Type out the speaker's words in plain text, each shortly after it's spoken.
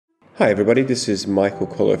Hi everybody, this is Michael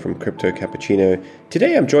Collo from Crypto Cappuccino.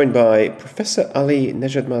 Today I'm joined by Professor Ali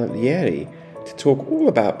Nejadmalayeri to talk all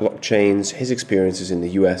about blockchains, his experiences in the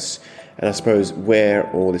US, and I suppose where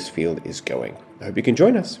all this field is going. I hope you can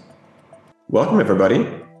join us. Welcome everybody.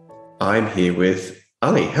 I'm here with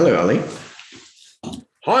Ali. Hello Ali.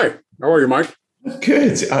 Hi, how are you, Mike?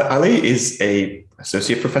 Good. Ali is an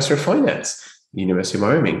associate professor of finance. University of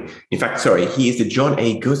Wyoming. In fact, he is the John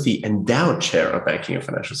A. Guthrie Endowed Chair of Banking and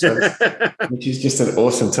Financial Services, which is just an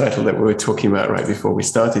awesome title that we were talking about right before we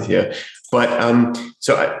started here. But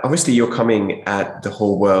obviously you're coming at the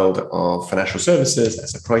whole world of financial services,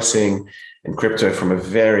 asset pricing, and crypto from a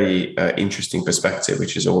very interesting perspective,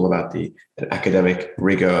 which is all about the academic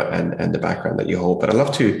rigor and the background that you hold. But I'd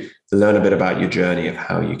love to learn a bit about your journey of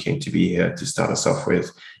how you came to be here to start us off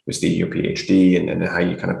with your PhD and how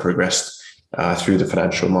you kind of progressed through the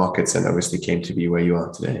financial markets and obviously came to be where you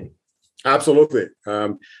are today. Absolutely.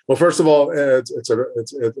 Well, first of all,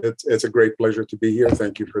 it's a great pleasure to be here.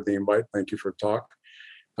 Thank you for the invite. Thank you for talk.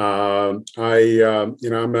 I'm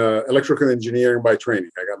electrical engineering by training.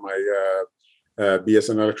 I got my BS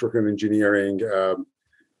in electrical engineering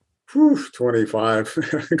 25,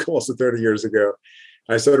 close to 30 years ago.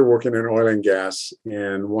 I started working in oil and gas,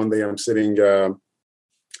 and one day I'm sitting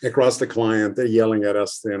across the client, they're yelling at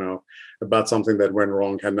us, about something that went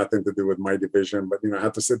wrong, had nothing to do with my division, but, I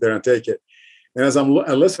had to sit there and take it. And as I'm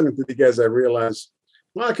listening to the guys, I realized,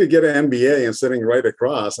 well, I could get an MBA and sitting right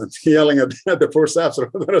across and yelling at the poor staff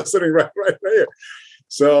that are sitting right there.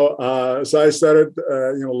 So I started,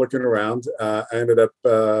 looking around. I ended up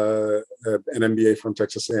an MBA from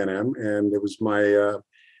Texas A&M, and it was my,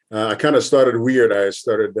 I kind of started weird. I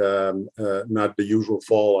started not the usual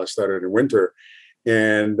fall. I started in winter.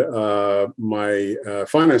 And my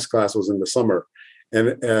finance class was in the summer. And,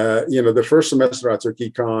 the first semester I took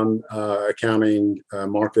econ, accounting,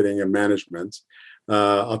 marketing, and management.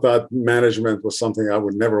 I thought management was something I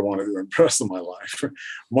would never want to do in the rest of my life.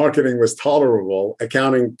 Marketing was tolerable,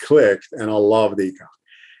 accounting clicked, and I loved econ.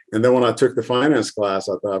 And then when I took the finance class,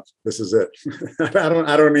 I thought, this is it.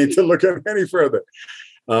 I don't need to look at it any further.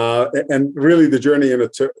 And really the journey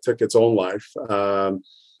took its own life.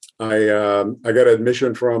 I got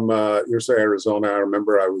admission from University of Arizona. I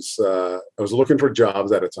remember I was looking for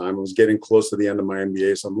jobs at a time. I was getting close to the end of my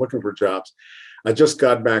MBA, so I'm looking for jobs. I just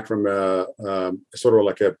got back from sort of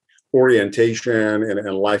like a orientation in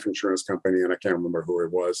a life insurance company, and I can't remember who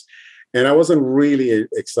it was. And I wasn't really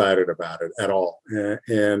excited about it at all.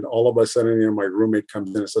 And all of a sudden, my roommate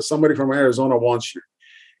comes in and says, somebody from Arizona wants you.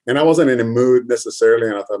 And I wasn't in a mood necessarily,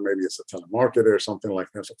 and I thought maybe it's a telemarketer or something like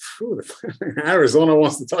that. So, Arizona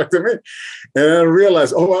wants to talk to me. And I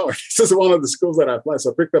realized, oh, wow, this is one of the schools that I applied. So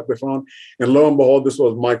I picked up the phone, and lo and behold, this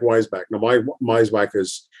was Mike Weisbach. Now, Mike Weisbach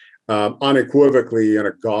is unequivocally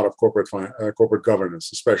a god of corporate governance,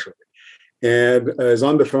 especially. And is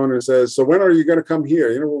on the phone and says, so when are you going to come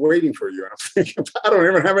here? We're waiting for you. And I'm thinking, I don't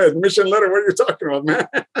even have an admission letter. What are you talking about, man?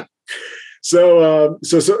 So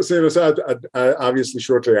I obviously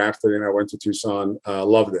shortly after, I went to Tucson,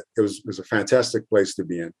 loved it. It was a fantastic place to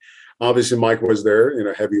be in. Obviously, Mike was there,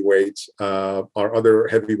 heavyweight. Our other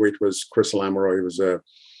heavyweight was Chris Lamoureux. He was a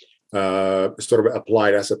sort of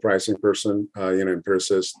applied asset pricing person,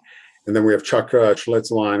 empiricist. And then we have Chuck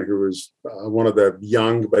Schlitzline, who is one of the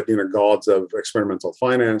young but gods of experimental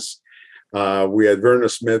finance. We had Werner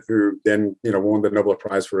Smith, who then, won the Nobel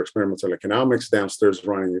Prize for experimental economics, downstairs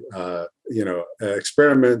running,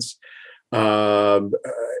 experiments. Everybody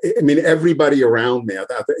around me, now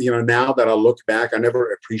that I look back, I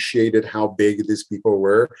never appreciated how big these people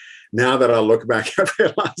were. Now that I look back, I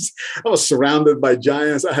realize I was surrounded by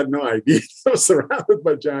giants. I had no idea I was surrounded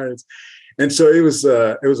by giants. And so it was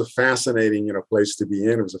a fascinating, place to be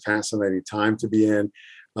in. It was a fascinating time to be in.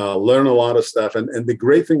 Learn a lot of stuff. And the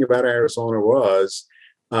great thing about Arizona was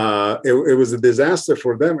it was a disaster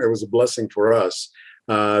for them. It was a blessing for us.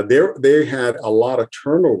 They had a lot of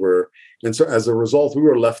turnover. And so as a result, we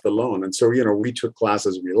were left alone. And so, we took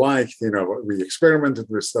classes we liked, we experimented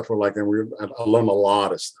with stuff we liked, and I learned a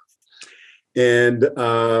lot of stuff. And,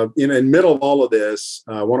 in the middle of all of this,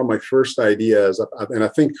 one of my first ideas, and I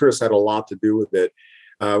think Chris had a lot to do with it,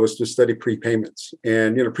 was to study prepayments.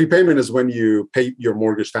 And, prepayment is when you pay your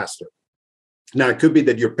mortgage faster. Now, it could be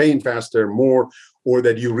that you're paying faster, more, or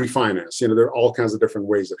that you refinance. There are all kinds of different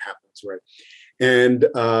ways it happens, right? And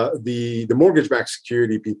the mortgage-backed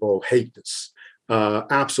security people hate this.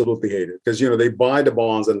 Absolutely hate it, because they buy the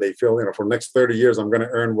bonds and they feel for the next 30 years I'm going to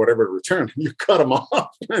earn whatever return. You cut them off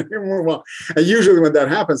and you move on. And usually when that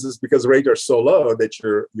happens is because rates are so low that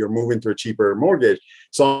you're moving to a cheaper mortgage.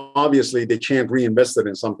 So obviously they can't reinvest it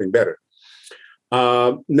in something better.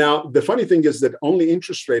 Now, the funny thing is that only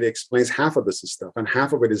interest rate explains half of this stuff, and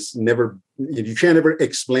half of it is never, you can't ever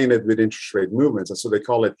explain it with interest rate movements. And so they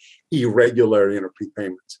call it irregular,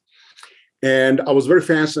 prepayments. And I was very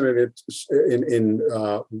fascinated in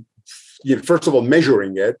first of all,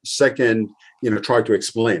 measuring it. Second, try to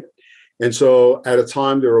explain it. And so at a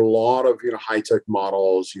time, there were a lot of, high-tech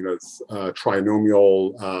models,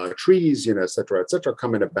 trinomial trees, et cetera,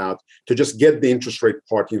 coming about to just get the interest rate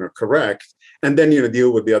part, correct. And then,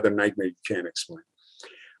 deal with the other nightmare you can't explain.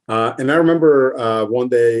 And I remember one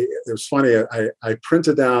day, it was funny, I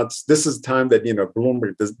printed out, this is the time that,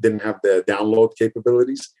 Bloomberg didn't have the download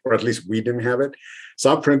capabilities, or at least we didn't have it.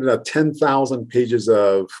 So I printed out 10,000 pages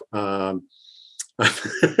of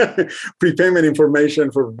prepayment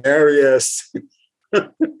information for various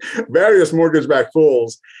mortgage-backed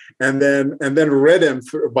pools, and then read them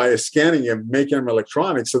by scanning them, making them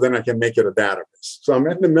electronic, so then I can make it a database. So I'm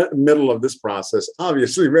in the middle of this process,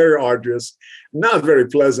 obviously very arduous, not very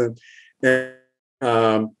pleasant. And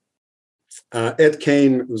Ed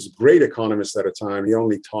Kane was a great economist at a time. He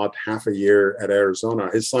only taught half a year at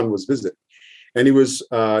Arizona. His son was visiting, and he was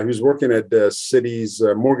working at the city's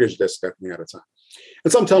mortgage desk at me at a time.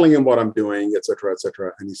 And so I'm telling him what I'm doing, et cetera, et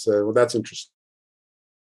cetera. And he said, well, that's interesting.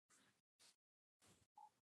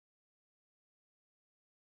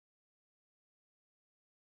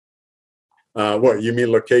 What, you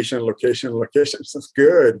mean location? That's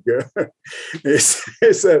good. He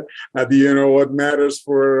said, do you know what matters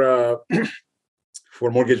for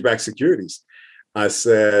mortgage-backed securities? I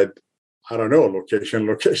said, I don't know, location.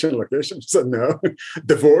 He said, no,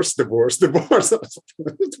 divorce.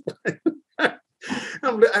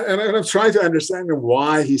 And I'm trying to understand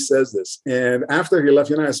why he says this. And after he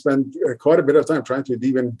left, I spent quite a bit of time trying to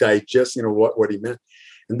even digest, what he meant.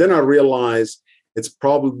 And then I realized it's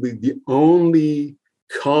probably the only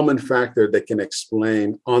common factor that can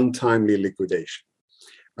explain untimely liquidation.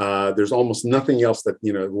 There's almost nothing else that,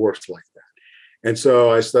 works like that. And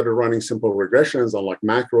so I started running simple regressions on like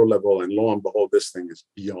macro level, and lo and behold, this thing is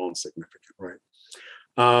beyond significant, right?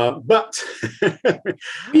 But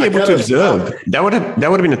be able to observe that would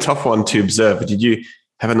have been a tough one to observe. Did you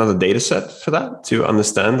have another data set for that to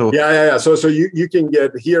understand? Or? Yeah. So you can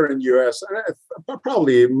get here in US,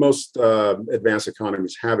 probably most advanced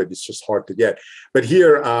economies have it. It's just hard to get. But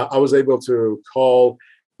here, I was able to call.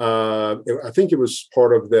 I think it was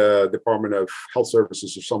part of the Department of Health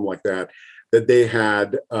Services or something like that. That they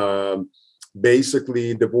had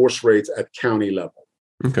basically divorce rates at county level.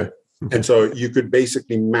 Okay. And so you could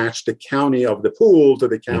basically match the county of the pool to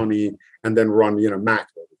the county, and then run,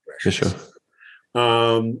 macro regressions. Sure.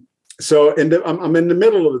 So I'm in the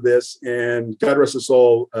middle of this, and God rest his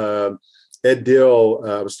soul, Ed Dill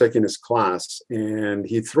was taking his class, and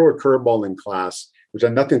he threw a curveball in class, which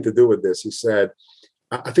had nothing to do with this. He said,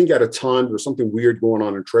 I think at a time there was something weird going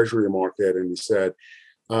on in Treasury market, and he said,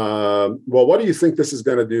 well, what do you think this is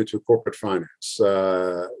going to do to corporate finance?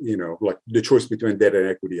 Like the choice between debt and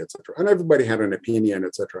equity, et cetera. And everybody had an opinion,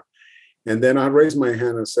 et cetera. And then I raised my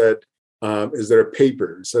hand and said, is there a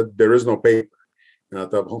paper? He said, there is no paper. And I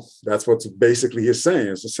thought, well, that's what basically he's saying.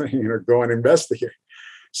 It's saying, go and investigate.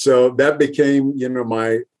 So that became,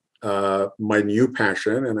 my new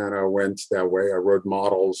passion. And then I went that way. I wrote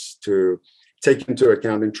models to take into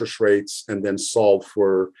account interest rates and then solve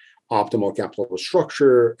for optimal capital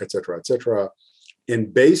structure, et cetera, et cetera.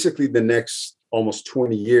 And basically the next almost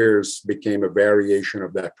 20 years became a variation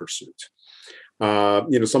of that pursuit.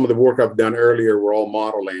 Some of the work I've done earlier were all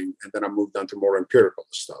modeling, and then I moved on to more empirical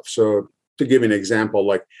stuff. So to give you an example,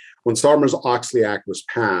 like when Sarbanes-Oxley Act was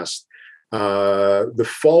passed, the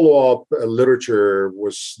follow-up literature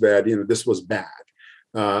was that, this was bad.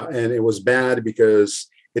 And it was bad because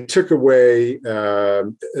it took away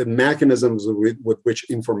mechanisms with which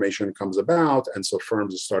information comes about. And so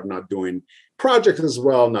firms start not doing projects as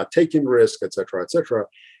well, not taking risk, et cetera, et cetera.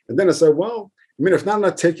 And then I said, well, if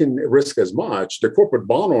not taking risk as much, the corporate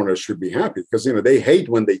bond owners should be happy because, they hate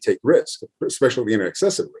when they take risk, especially,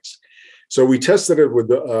 excessive risk. So we tested it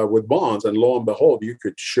with bonds, and lo and behold, you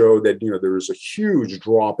could show that, there was a huge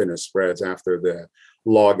drop in the spreads after the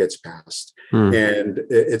law gets passed. And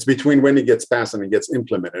it's between when it gets passed and it gets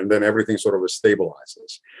implemented, and then everything sort of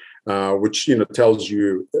stabilizes, which tells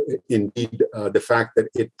you indeed the fact that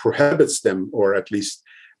it prohibits them, or at least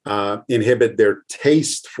inhibit their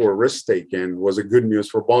taste for risk taking, was a good news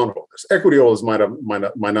for bondholders. Equity holders might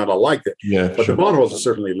not have liked it, but the bondholders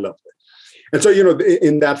certainly loved it. And so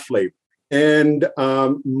in that flavor. And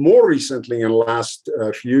more recently, in the last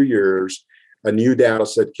few years, a new data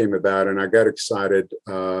set came about, and I got excited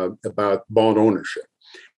about bond ownership.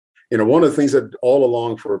 one of the things that all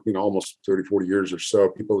along for, almost 30, 40 years or so,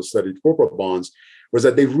 people who studied corporate bonds was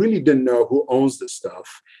that they really didn't know who owns this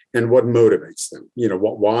stuff and what motivates them.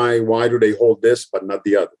 Why do they hold this but not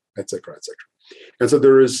the other, et cetera, et cetera. And so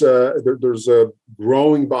there's a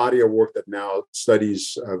growing body of work that now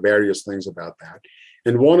studies various things about that.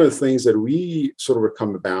 And one of the things that we sort of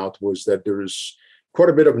come about was that there's quite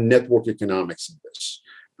a bit of network economics in this.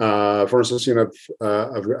 For instance,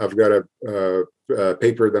 I've got a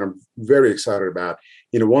paper that I'm very excited about.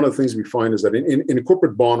 One of the things we find is that in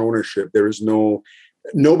corporate bond ownership, there is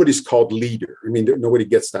nobody's called leader. I mean, nobody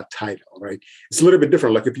gets that title, right? It's a little bit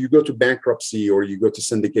different. Like if you go to bankruptcy or you go to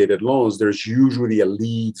syndicated loans, there's usually a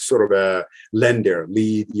lead, sort of a lender,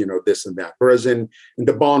 lead, this and that. Whereas in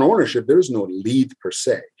the bond ownership, there is no lead per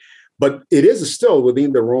se. But it is still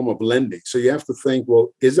within the realm of lending. So you have to think,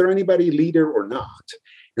 well, is there anybody leader or not?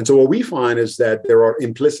 And so what we find is that there are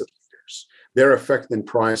implicit leaders. Their effect in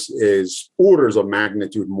price is orders of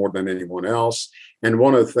magnitude more than anyone else. And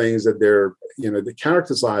one of the things that they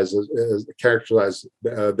characterize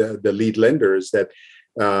the lead lenders that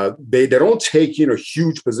they don't take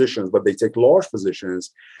huge positions, but they take large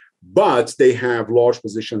positions. But they have large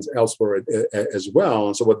positions elsewhere as well.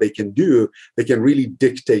 And so what they can do, they can really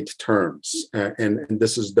dictate terms. And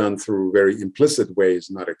this is done through very implicit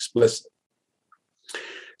ways, not explicit.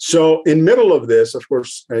 So in middle of this, of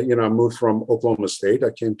course, I moved from Oklahoma State.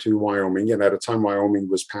 I came to Wyoming. And at a time, Wyoming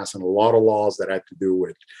was passing a lot of laws that had to do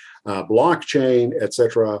with blockchain, et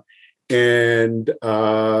cetera. And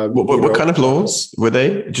what kind of laws were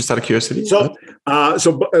they? Just out of curiosity. So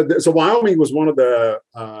Wyoming was one of the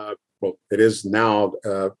it is now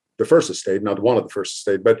the first state, not one of the first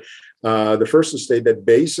state, but the first state that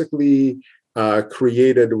basically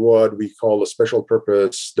created what we call a special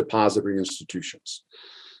purpose depository institutions.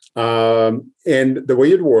 And the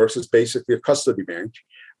way it works is basically a custody bank.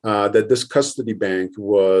 That this custody bank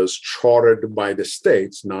was chartered by the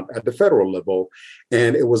states, not at the federal level,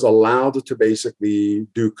 and it was allowed to basically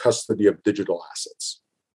do custody of digital assets.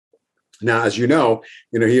 Now, as you know,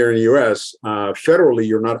 here in the U.S., federally,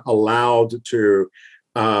 you're not allowed to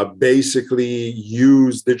basically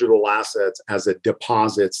use digital assets as a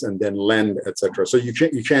deposits and then lend, et cetera. So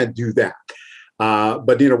you can't do that.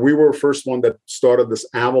 But we were the first one that started this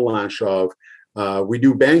avalanche of we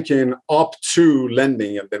do banking up to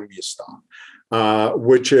lending and then we stop,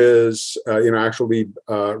 which is, actually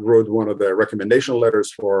wrote one of the recommendation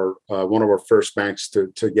letters for one of our first banks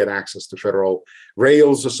to get access to federal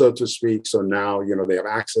rails, so to speak. So now, they have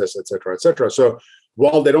access, et cetera, et cetera. So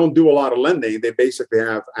while they don't do a lot of lending, they basically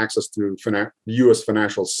have access to U.S.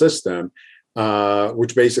 financial system,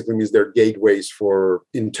 which basically means they're gateways for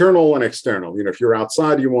internal and external. If you're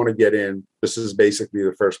outside, you want to get in, this is basically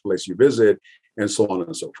the first place you visit, and so on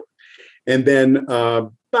and so forth. And then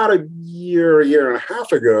about a year and a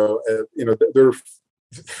half ago,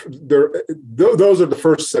 those are the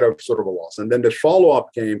first set of sort of laws. And then the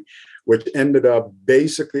follow-up came, which ended up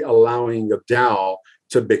basically allowing a DAO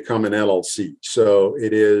to become an LLC. So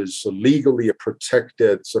it is legally a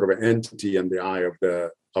protected sort of entity in the eye of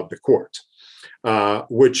the court,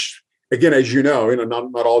 which, again, as you know,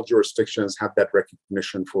 not all jurisdictions have that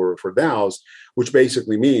recognition for DAOs, which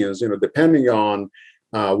basically means, depending on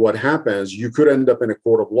what happens, you could end up in a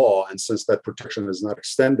court of law. And since that protection is not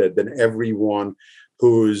extended, then everyone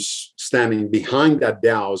who's standing behind that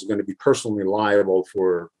DAO is going to be personally liable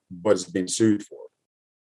for what is being sued for.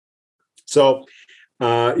 So,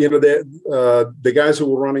 the guys who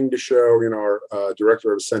were running the show, our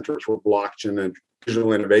director of the Center for Blockchain and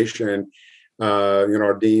Digital Innovation,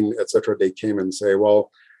 our dean, et cetera, they came and say,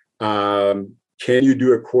 well, can you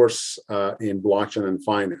do a course in blockchain and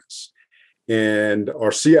finance? And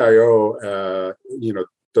our CIO,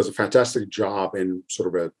 does a fantastic job in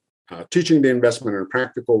sort of teaching the investment in a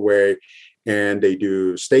practical way. And they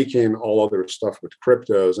do staking, all other stuff with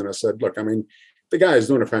cryptos. And I said, look, the guy is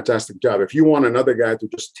doing a fantastic job. If you want another guy to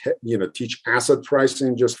just, teach asset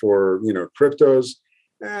pricing just for, cryptos,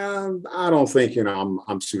 I don't think,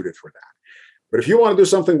 I'm suited for that. But if you want to do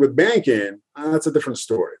something with banking, that's a different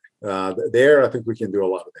story. There, I think we can do a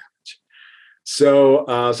lot of damage. So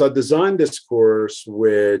I designed this course,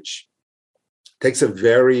 which takes a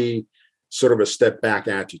very sort of a step back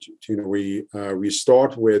attitude. We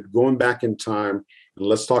start with going back in time, and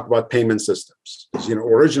let's talk about payment systems.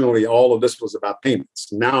 Originally, all of this was about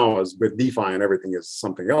payments. Now, as with DeFi and everything is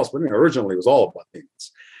something else, but originally it was all about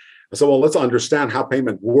payments. So, well, let's understand how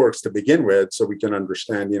payment works to begin with, so we can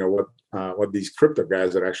understand, what these crypto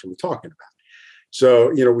guys are actually talking about.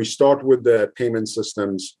 So, we start with the payment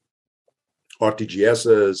systems,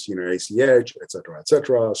 RTGSs, ACH, et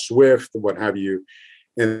cetera, SWIFT, what have you.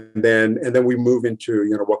 and then we move into,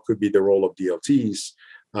 what could be the role of DLTs,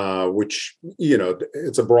 which,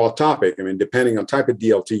 it's a broad topic. I mean, depending on type of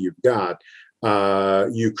DLT you've got,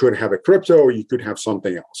 you could have a crypto or you could have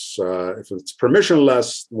something else. If it's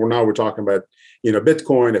permissionless, we're talking about,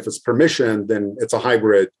 Bitcoin. If it's permission, then it's a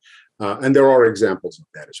hybrid. And there are examples of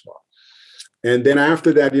that as well. And then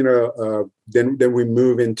after that, then we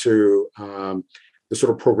move into the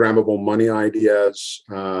sort of programmable money ideas,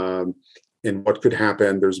 and what could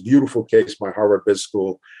happen. There's a beautiful case by Harvard Business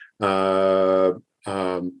School.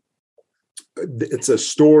 It's a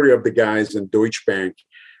story of the guys in Deutsche Bank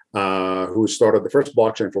who started the first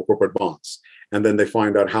blockchain for corporate bonds. And then they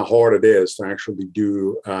find out how hard it is to actually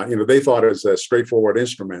do, they thought it was a straightforward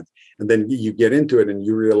instrument. And then you get into it and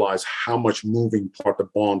you realize how much moving part the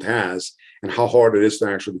bond has and how hard it is to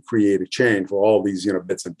actually create a chain for all these,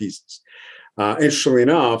 bits and pieces. Interestingly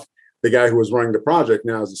enough, the guy who was running the project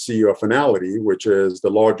now is the CEO of Finality, which is the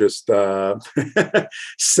largest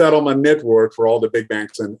settlement network for all the big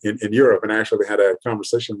banks in Europe. And I actually had a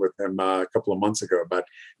conversation with him a couple of months ago about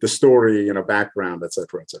the story, background, et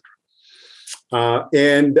cetera, et cetera.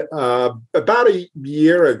 And about a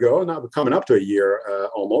year ago, not coming up to a year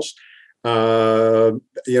almost, the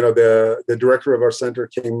director of our center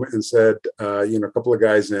came and said, a couple of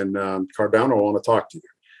guys in Cardano want to talk to you.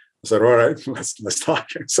 I said, all right, let's talk.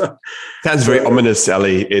 So, sounds very ominous,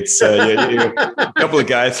 Ali. It's a couple of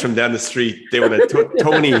guys from down the street. They want to.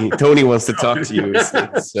 Tony wants to talk to you.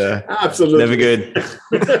 It's absolutely never good.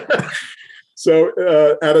 So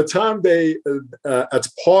at a time, they,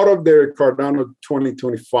 as part of their Cardano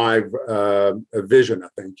 2025 vision, I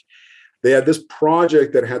think, they had this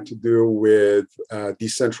project that had to do with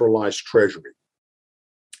decentralized treasury.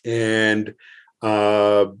 And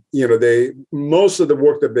most of the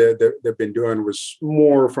work that they've been doing was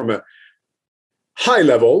more from a high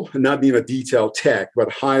level, not being a detailed tech,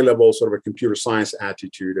 but high level sort of a computer science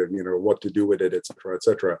attitude of, what to do with it, et cetera, et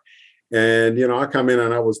cetera. And, I come in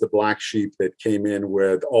and I was the black sheep that came in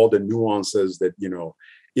with all the nuances that,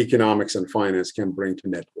 economics and finance can bring to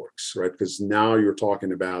networks, right? Because now you're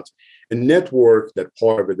talking about a network that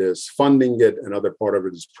part of it is funding it, another part of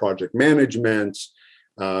it is project management,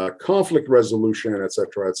 conflict resolution, et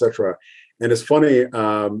cetera, et cetera. And it's funny,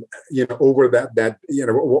 over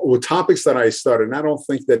with topics that I started, and I don't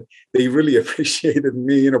think that they really appreciated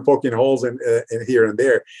me, poking holes in here and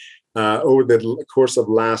there. Over the course of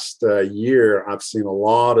last year, I've seen a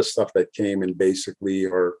lot of stuff that came and basically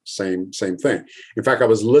are same thing. In fact, I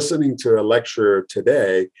was listening to a lecture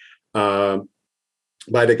today by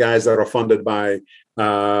the guys that are funded by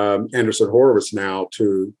Andreessen Horowitz now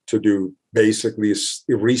to do basically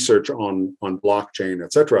research on blockchain,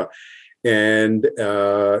 et cetera. And,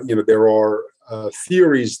 there are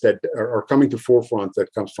theories that are coming to forefront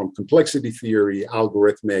that comes from complexity theory,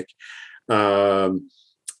 algorithmic,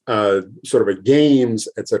 sort of a games,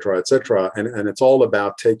 et cetera, et cetera. And it's all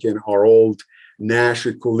about taking our old Nash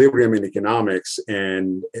equilibrium in economics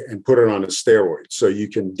and put it on a steroid. So you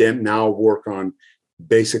can then now work on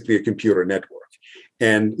basically a computer network.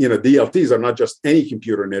 And, DLTs are not just any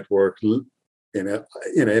computer network. In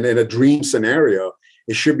a dream scenario,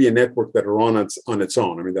 it should be a network that runs on its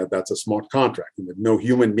own. I mean, that's a smart contract, and that no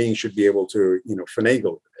human being should be able to,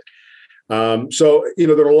 finagle with it. So,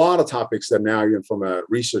 there are a lot of topics that now, even from a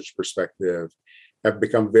research perspective, have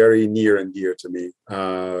become very near and dear to me.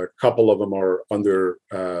 A couple of them are under,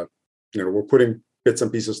 we're putting bits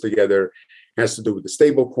and pieces together. It has to do with the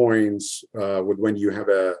stable coins, with when you have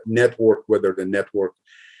a network, whether the network,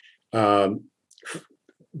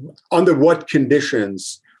 under what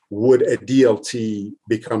conditions would a DLT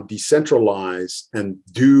become decentralized, and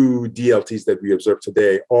do DLTs that we observe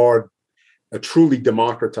today are truly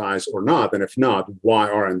democratized or not? And if not, why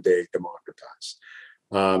aren't they democratized?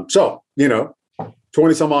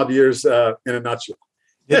 20 some odd years in a nutshell.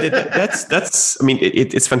 That's. I mean,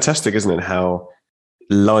 it's fantastic, isn't it? How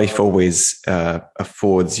life always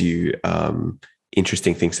affords you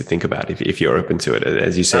interesting things to think about if you're open to it.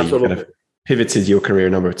 As you say, Absolutely. you kind of pivoted your career a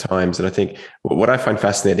number of times. And I think what I find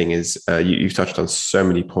fascinating is you've touched on so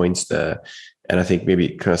many points there. And I think maybe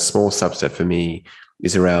kind of small subset for me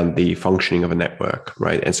is around the functioning of a network,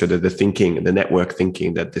 right? And so the network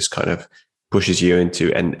thinking that this kind of pushes you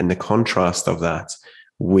into, and the contrast of that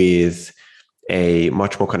with a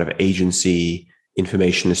much more kind of agency,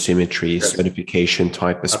 information asymmetry, yes, certification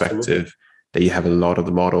type perspective. Absolutely. That you have a lot of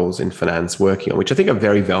the models in finance working on, which I think are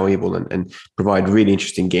very valuable and provide really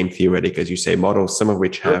interesting game theoretic, as you say, models, some of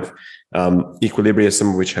which have equilibria, some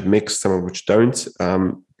of which have mixed, some of which don't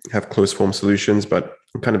have closed form solutions, but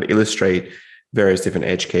kind of illustrate various different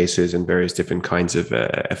edge cases and various different kinds of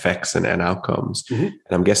effects and outcomes. Mm-hmm.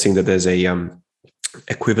 And I'm guessing that there's a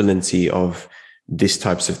equivalency of these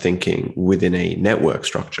types of thinking within a network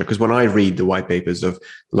structure. Because when I read the white papers of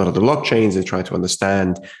a lot of the blockchains and try to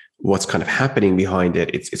understand what's kind of happening behind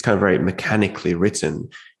it, it's kind of very mechanically written.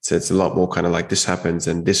 So it's a lot more kind of like this happens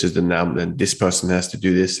and this is the now, and this person has to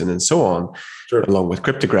do this and then so on, Sure. along with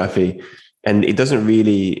cryptography. And it doesn't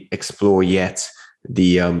really explore yet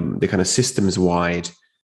the kind of systems-wide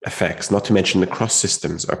effects, not to mention the cross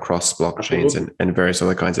systems across blockchains and various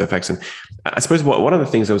other kinds of effects. And I suppose one of the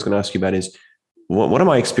things I was going to ask you about is one of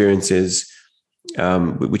my experiences,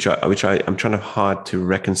 which I'm trying to hard to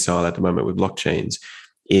reconcile at the moment with blockchains,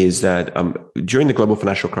 is that during the global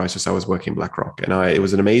financial crisis, I was working BlackRock, and it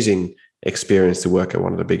was an amazing experience to work at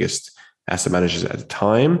one of the biggest asset managers at the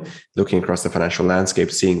time, looking across the financial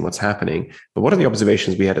landscape, seeing what's happening. But one of the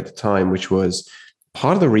observations we had at the time, which was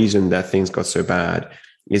part of the reason that things got so bad,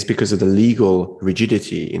 is because of the legal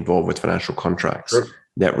rigidity involved with financial contracts. Sure.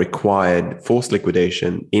 That required forced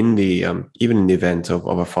liquidation in the even in the event of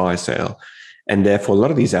a fire sale. And therefore, a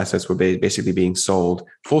lot of these assets were basically being sold,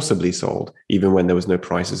 forcibly sold, even when there was no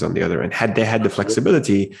prices on the other end. Had they had the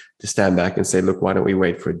flexibility to stand back and say, look, why don't we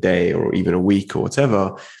wait for a day or even a week or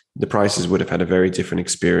whatever, the prices would have had a very different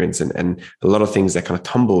experience. And a lot of things that kind of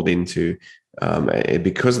tumbled into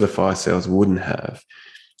because of the fire sales wouldn't have.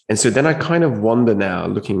 And so then I kind of wonder now,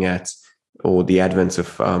 looking at or the advent of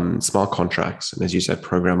smart contracts, and as you said,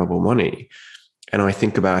 programmable money. And I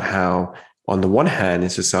think about how, on the one hand, in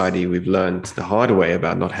society, we've learned the hard way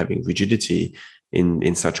about not having rigidity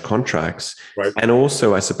in such contracts. Right. And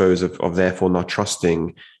also, I suppose, of therefore not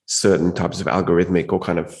trusting certain types of algorithmic or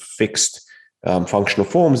kind of fixed functional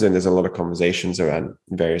forms. And there's a lot of conversations around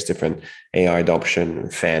various different AI adoption,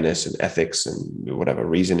 and fairness and ethics and whatever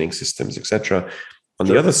reasoning systems, etc. On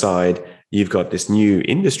the other side, you've got this new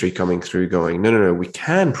industry coming through going, no, we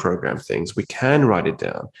can program things. We can write it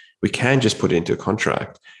down. We can just put it into a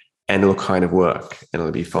contract and it'll kind of work and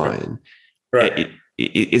it'll be fine. Right.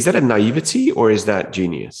 Is that a naivety or is that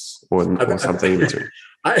genius or something in between?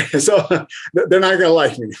 So they're not going to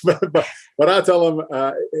like me, but I tell them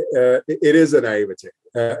it is a naivety.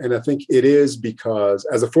 And I think it is because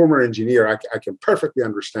as a former engineer, I can perfectly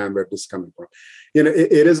understand where this is coming from. You know,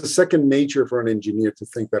 it is a second nature for an engineer to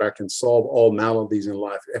think that I can solve all maladies in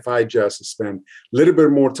life if I just spend a little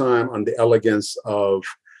bit more time on the elegance of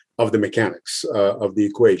the mechanics of the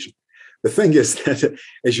equation. The thing is that,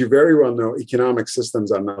 as you very well know, economic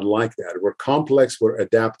systems are not like that. We're complex, we're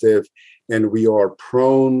adaptive, and we are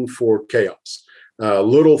prone for chaos.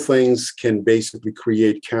 Little things can basically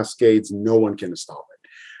create cascades. No one can stop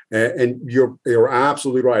it. And you're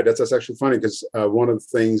absolutely right. That's actually funny because one of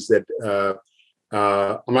the things that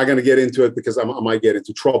I'm not going to get into it because I might get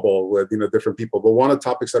into trouble with different people. But one of the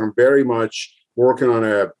topics that I'm very much working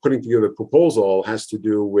on putting together a proposal has to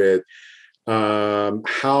do with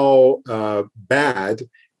how bad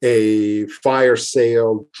a fire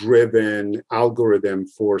sale driven algorithm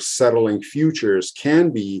for settling futures can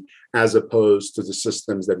be, as opposed to the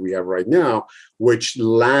systems that we have right now, which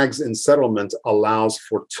lags in settlement, allows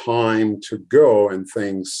for time to go and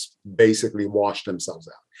things basically wash themselves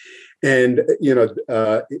out. And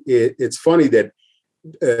it's funny that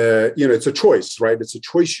it's a choice, right? It's a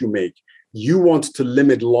choice you make. You want to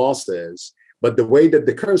limit losses, but the way that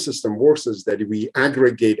the current system works is that we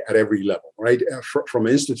aggregate at every level, right? From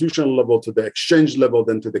an institutional level to the exchange level,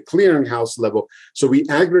 then to the clearinghouse level. So we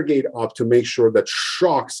aggregate up to make sure that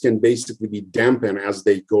shocks can basically be dampened as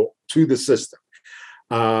they go to the system.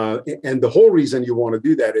 And the whole reason you want to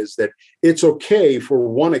do that is that it's okay for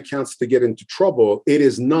one account to get into trouble. It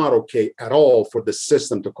is not okay at all for the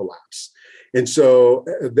system to collapse. And so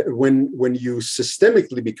when you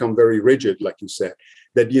systemically become very rigid, like you said,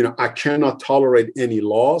 that, I cannot tolerate any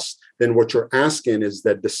loss, then what you're asking is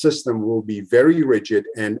that the system will be very rigid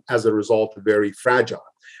and as a result, very fragile.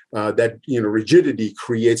 That rigidity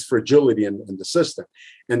creates fragility in the system.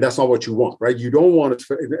 And that's not what you want, right? You don't want it,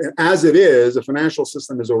 as it is, the financial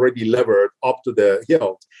system is already levered up to the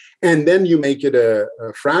hilt. And then you make it a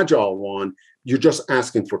fragile one, you're just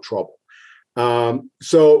asking for trouble.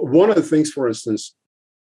 So one of the things, for instance,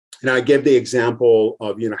 and I gave the example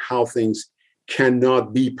of how things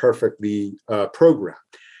cannot be perfectly programmed.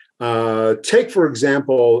 Take, for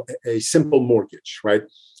example, a simple mortgage, right?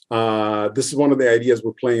 This is one of the ideas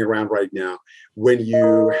we're playing around right now. When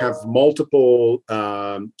you have multiple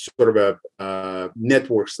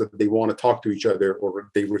networks that they want to talk to each other or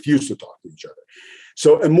they refuse to talk to each other.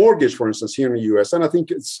 So a mortgage, for instance, here in the US, and I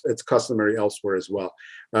think it's customary elsewhere as well.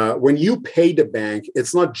 When you pay the bank,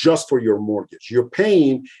 it's not just for your mortgage. You're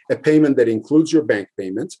paying a payment that includes your bank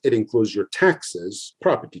payments, it includes your taxes,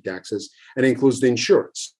 property taxes, and it includes the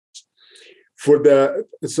insurance.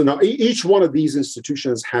 So now each one of these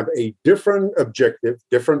institutions have a different objective,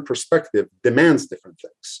 different perspective, demands different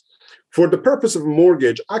things. For the purpose of a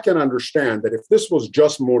mortgage, I can understand that if this was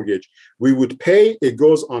just mortgage, we would pay, it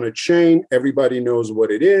goes on a chain, everybody knows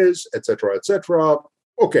what it is, et cetera, et cetera.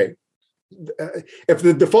 Okay. If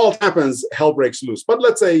the default happens, hell breaks loose. But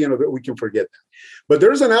let's say, that we can forget that. But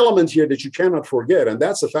there's an element here that you cannot forget, and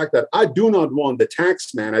that's the fact that I do not want the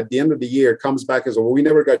tax man at the end of the year comes back and says, well, we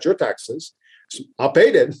never got your taxes. I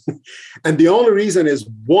paid it. And the only reason is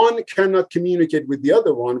one cannot communicate with the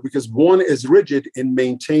other one because one is rigid in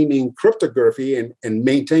maintaining cryptography and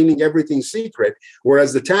maintaining everything secret,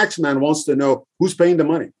 whereas the tax man wants to know who's paying the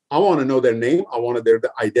money. I want to know their name. I want to know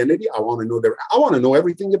their identity. I want to know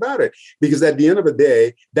everything about it, because at the end of the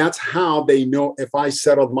day, that's how they know if I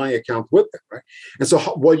settled my account with them, right? And so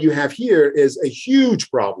what you have here is a huge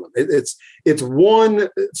problem. It's one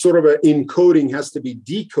sort of encoding has to be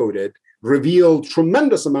decoded, reveal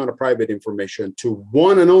tremendous amount of private information to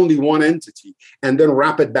one and only one entity, and then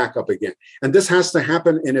wrap it back up again. And this has to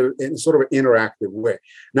happen in sort of an interactive way.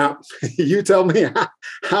 Now, you tell me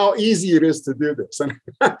how easy it is to do this. And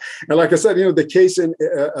like I said, the case in,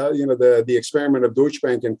 the experiment of Deutsche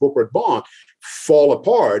Bank and corporate bond fall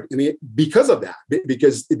apart because of that,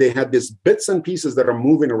 because they had these bits and pieces that are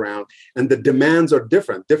moving around, and the demands are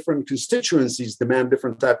different. Different constituencies demand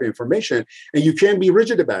different type of information, and you can't be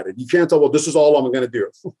rigid about it. You can't tell, well, this is all I'm going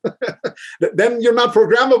to do. Then you're not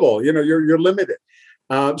programmable. You're limited.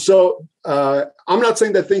 So I'm not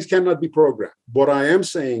saying that things cannot be programmed. What I am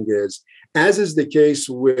saying is, as is the case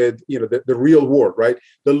with the real world, right?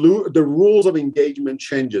 The rules of engagement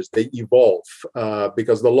changes, they evolve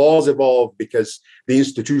because the laws evolve, because the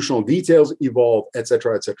institutional details evolve, et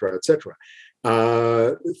cetera, et cetera, et cetera.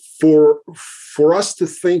 For us to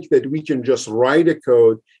think that we can just write a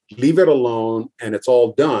code, leave it alone, and it's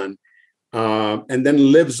all done, and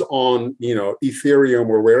then lives on Ethereum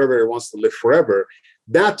or wherever it wants to live forever,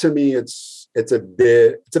 that to me it's a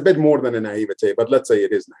bit more than a naivete, but let's say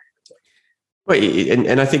it is naivete. Right,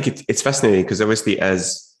 and I think it's fascinating because obviously,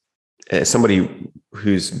 as somebody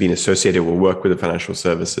who's been associated or worked with the financial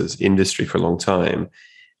services industry for a long time,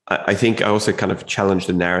 I think I also kind of challenge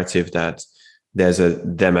the narrative that there's a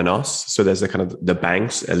them and us. So there's a kind of the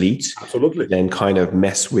banks elite, absolutely, then kind of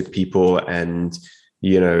mess with people and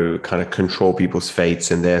kind of control people's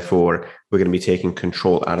fates, and therefore we're going to be taking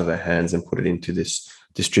control out of their hands and put it into this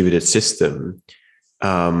distributed system.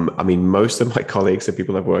 Most of my colleagues and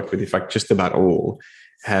people I've worked with, in fact, just about all,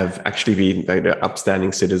 have actually been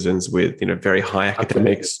upstanding citizens with very high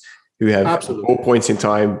academics who have at all points in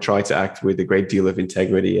time tried to act with a great deal of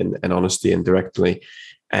integrity and honesty and directly.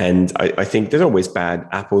 And I think there's always bad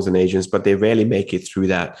apples and agents, but they rarely make it through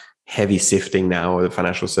that heavy sifting now of the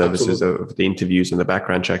financial services, of the interviews and the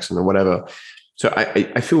background checks and whatever. So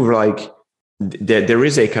I feel like there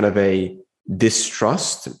is a kind of a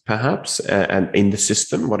distrust perhaps and in the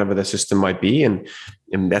system, whatever the system might be, and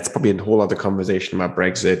that's probably a whole other conversation about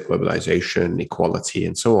Brexit, globalization, equality,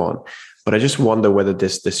 and so on. But I just wonder whether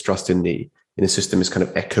this distrust in the system is kind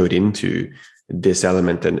of echoed into this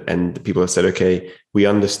element, and people have said, okay, we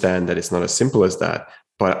understand that it's not as simple as that,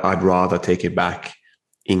 but I'd rather take it back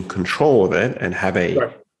in control of it and have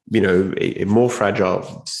a more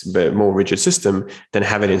fragile but more rigid system than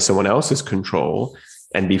have it in someone else's control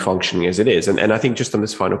and be functioning as it is. And I think just on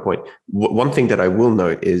this final point, one thing that I will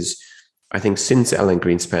note is, I think since Alan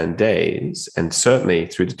Greenspan days, and certainly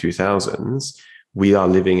through the 2000s, we are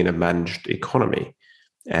living in a managed economy.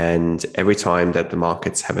 And every time that the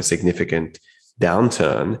markets have a significant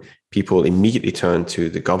downturn, people immediately turn to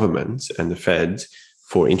the government and the Fed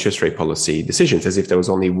for interest rate policy decisions, as if there was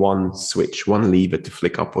only one switch, one lever to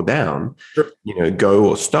flick up or down, go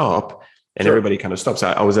or stop, and everybody kind of stops.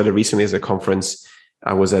 I was at recently as a conference,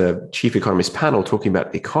 I was at a chief economist panel talking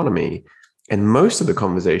about the economy, and most of the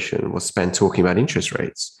conversation was spent talking about interest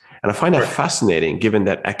rates. And I find that fascinating, given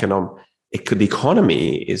that the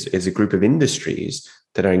economy is a group of industries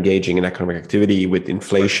that are engaging in economic activity with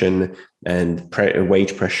inflation and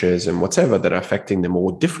wage pressures and whatever that are affecting them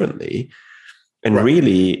all differently. And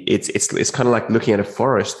really, it's kind of like looking at a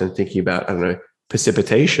forest and thinking about, I don't know,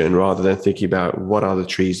 precipitation, rather than thinking about what are the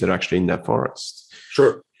trees that are actually in that forest.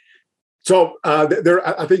 Sure. So I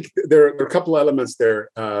think there are a couple of elements there.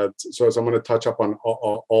 So I'm going to touch up on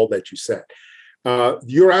all that you said.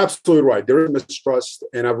 You're absolutely right. There is mistrust,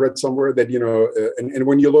 and I've read somewhere that and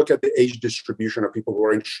when you look at the age distribution of people who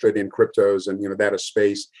are interested in cryptos and that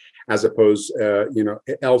space, as opposed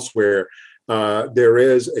elsewhere, there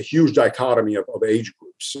is a huge dichotomy of age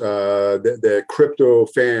groups. The crypto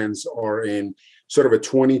fans are in sort of a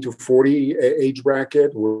 20 to 40 age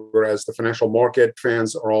bracket, whereas the financial market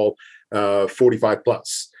fans are all 45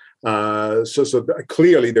 plus. So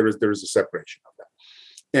clearly there is a separation of that.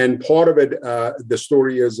 And part of it, the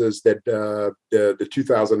story is that the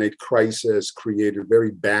 2008 crisis created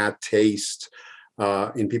very bad taste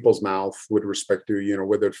in people's mouth with respect to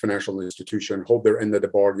whether financial institution hold their end of the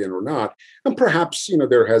bargain or not. And perhaps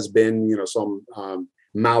there has been some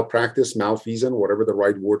malpractice, malfeasance, whatever the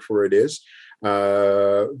right word for it is.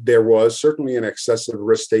 There was certainly an excessive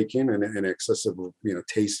risk taking and an excessive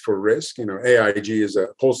taste for risk. AIG is a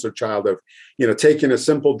poster child of taking a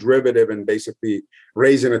simple derivative and basically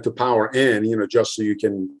raising it to power n just so you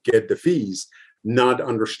can get the fees, not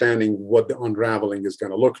understanding what the unraveling is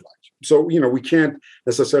going to look like. So we can't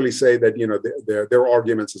necessarily say that their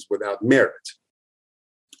arguments is without merit.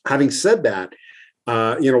 Having said that,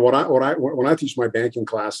 when I teach my banking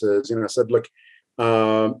classes, I said, look,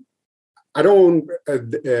 I don't.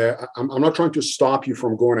 I'm not trying to stop you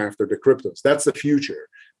from going after the cryptos. That's the future.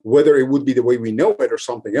 Whether it would be the way we know it or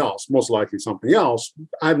something else, most likely something else,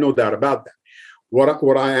 I have no doubt about that.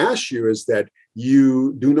 What I ask you is that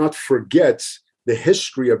you do not forget the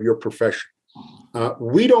history of your profession.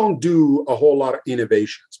 We don't do a whole lot of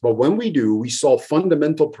innovations, but when we do, we solve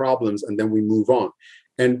fundamental problems and then we move on.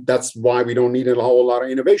 And that's why we don't need a whole lot of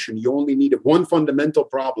innovation. You only need one fundamental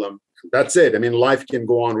problem. That's it. I mean, life can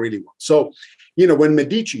go on really well. So, when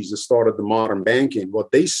Medici's started the modern banking,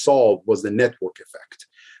 what they solved was the network effect.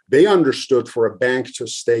 They understood for a bank to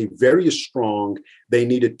stay very strong, they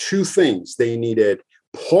needed two things. They needed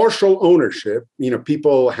partial ownership.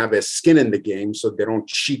 People have a skin in the game so they don't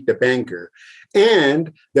cheat the banker.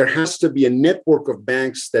 And there has to be a network of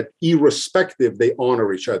banks that, irrespective, they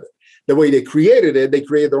honor each other. The way they created it, they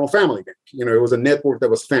created their own family bank. It was a network that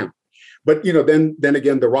was family. But then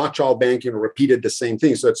again, the Rothschild Bank repeated the same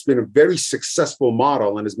thing. So it's been a very successful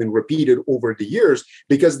model and has been repeated over the years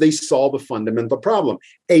because they solve a fundamental problem: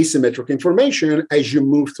 asymmetric information as you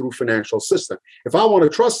move through financial system. If I want to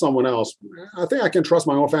trust someone else, I think I can trust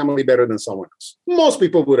my own family better than someone else. Most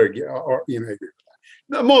people would agree with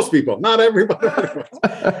that. Most people, not everybody.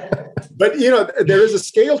 But there is a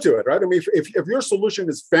scale to it, right? I mean, if your solution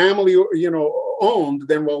is family, owned,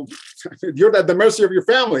 then you're at the mercy of your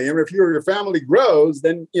family. And if your family grows,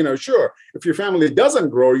 then sure. If your family doesn't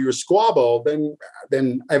grow, you squabble,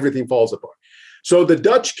 then everything falls apart. So the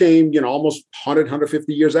Dutch came, almost 100,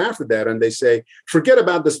 150 years after that, and they say, forget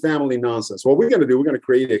about this family nonsense. What we're going to do, we're going to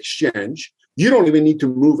create an exchange. You don't even need to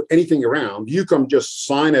move anything around. You can just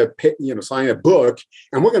sign a book,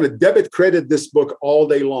 and we're going to debit credit this book all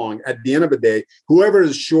day long. At the end of the day, whoever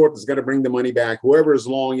is short is going to bring the money back. Whoever is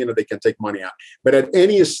long, they can take money out. But at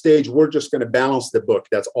any stage, we're just going to balance the book.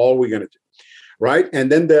 That's all we're going to do. Right.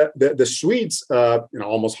 And then the Swedes,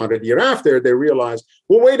 almost 100 years after, they realized,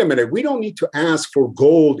 well, wait a minute, we don't need to ask for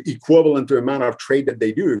gold equivalent to the amount of trade that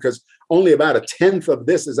they do, because only about a tenth of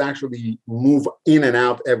this is actually move in and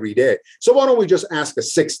out every day. So why don't we just ask a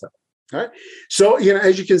sixth of it? Right. So,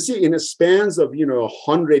 as you can see, in a spans of,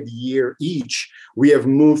 100 years each, we have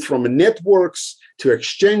moved from networks to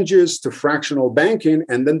exchanges to fractional banking.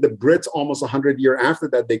 And then the Brits, almost 100 years after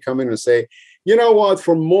that, they come in and say, you know what,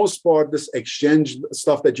 for most part, this exchange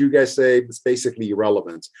stuff that you guys say is basically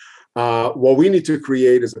irrelevant. What we need to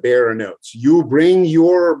create is bearer notes. You bring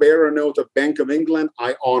your bearer note of Bank of England,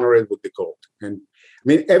 I honor it with the gold. And I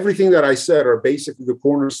mean, everything that I said are basically the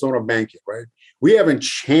cornerstone of banking, right? We haven't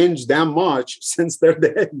changed that much since their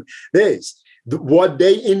days. What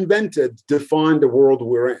they invented defined the world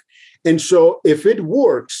we're in. And so if it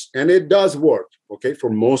works, and it does work, okay, for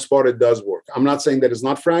most part, it does work. I'm not saying that it's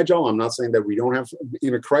not fragile. I'm not saying that we don't have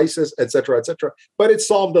a crisis, et cetera, but it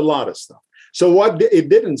solved a lot of stuff. So what it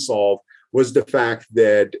didn't solve was the fact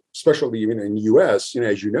that, especially even in the US,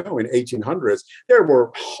 as you know, in 1800s, there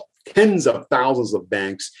were tens of thousands of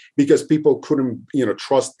banks because people couldn't,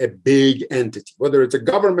 trust a big entity, whether it's a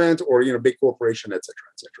government or, big corporation, et cetera,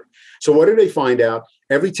 et cetera. So what did they find out?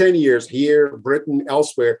 Every 10 years here, Britain,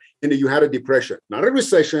 elsewhere, you had a depression, not a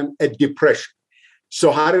recession, a depression.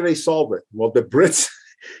 So how did they solve it? Well, the Brits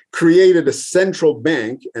created a central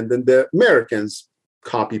bank, and then the Americans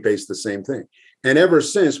copy-paste the same thing. And ever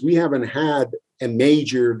since, we haven't had a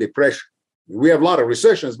major depression. We have a lot of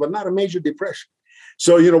recessions, but not a major depression.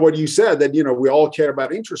 So, what you said that, we all care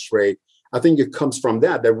about interest rate. I think it comes from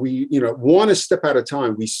that we, one step at a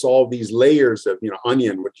time, we solve these layers of,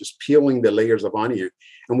 onion, which is peeling the layers of onion,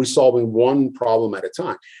 and we're solving one problem at a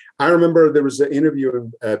time. I remember there was an interview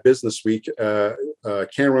in Business Week. Can't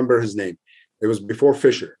remember his name. It was before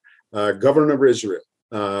Fisher, governor of Israel.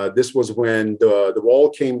 This was when the wall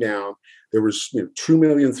came down. There was 2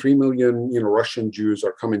 million, 3 million Russian Jews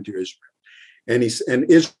are coming to Israel, and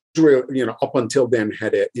Israel up until then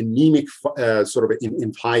had an anemic sort of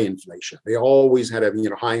in high inflation. They always had a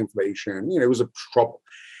high inflation. It was a trouble.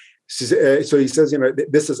 So he says,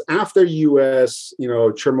 this is after U.S.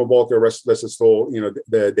 Chairman Volcker,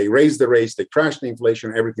 they raised the rates, they crashed the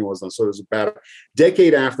inflation, everything was done. So it was about a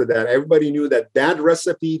decade after that. Everybody knew that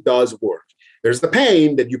recipe does work. There's the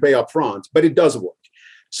pain that you pay up front, but it does work.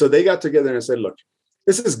 So they got together and said, look,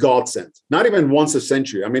 this is God sent. Not even once a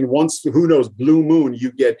century. I mean, once, who knows, blue moon,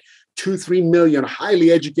 you get 2-3 million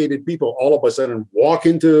highly educated people all of a sudden walk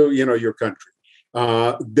into, your country.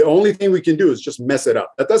 The only thing we can do is just mess it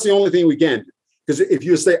up. That's the only thing we can do. Because if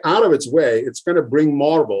you stay out of its way, it's going to bring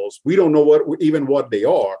marvels. We don't know what they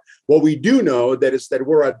are. What we do know is that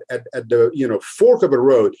we're at the fork of a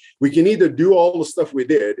road. We can either do all the stuff we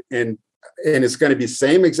did and it's going to be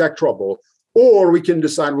same exact trouble, or we can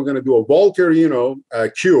decide we're going to do a Volcker,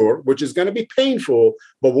 cure, which is going to be painful.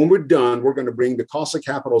 But when we're done, we're going to bring the cost of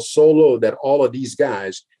capital so low that all of these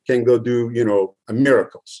guys can go do,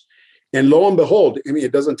 miracles. And lo and behold, I mean,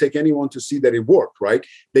 it doesn't take anyone to see that it worked, right?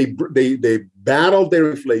 They battled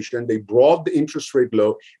their inflation. They brought the interest rate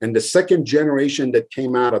low. And the second generation that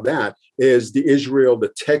came out of that is the Israel, the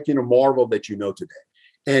tech, marvel that today.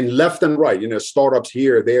 And left and right, startups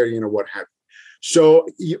here, there, what have you. So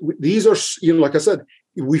these are, like I said,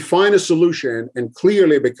 we find a solution and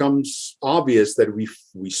clearly it becomes obvious that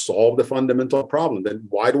we solve the fundamental problem. Then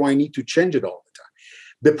why do I need to change it all the time?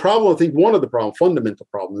 The problem, I think one of the fundamental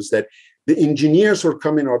problems is that the engineers who are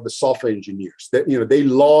coming are the software engineers that, they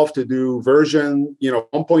love to do version, 1.0,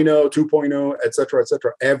 2.0, et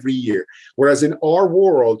cetera, every year. Whereas in our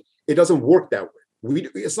world, it doesn't work that way.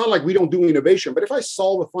 It's not like we don't do innovation, but if I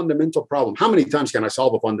solve a fundamental problem, how many times can I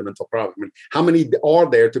solve a fundamental problem? I mean, how many are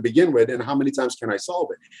there to begin with, and how many times can I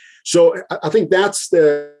solve it? So I think that's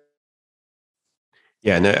the.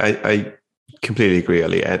 Yeah, no, I completely agree,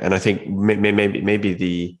 Ali, and I think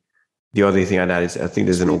maybe the other thing I'd add is I think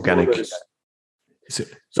there's an organic.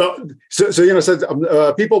 So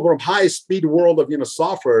people from high speed world of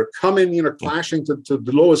software come in clashing to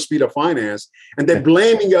the lowest speed of finance, and they're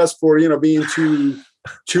blaming us for being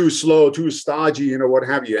too slow, too stodgy, what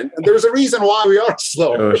have you. And there's a reason why we are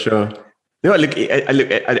slow. Oh, sure. No, look,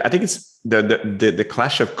 I think it's the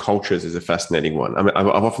clash of cultures is a fascinating one. I mean, I've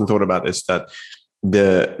often thought about this, that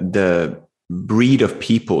the breed of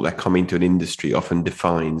people that come into an industry often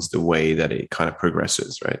defines the way that it kind of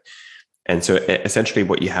progresses, right? And so essentially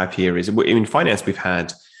what you have here is, in finance, we've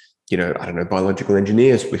had, biological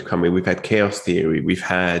engineers we've come in, we've had chaos theory, we've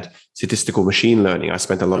had statistical machine learning. I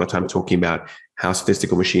spent a lot of time talking about how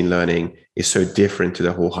statistical machine learning is so different to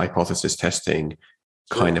the whole hypothesis testing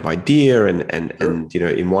kind of idea. And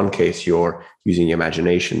in one case, you're using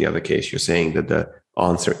imagination. The other case, you're saying that the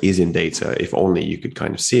answer is in data. If only you could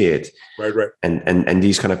kind of see it. Right. And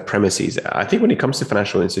these kind of premises. I think when it comes to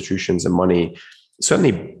financial institutions and money,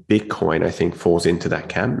 certainly Bitcoin, I think, falls into that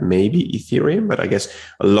camp, maybe Ethereum, but I guess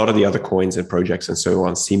a lot of the other coins and projects and so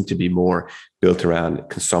on seem to be more built around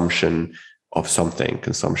consumption of something,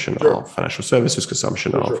 consumption of financial services,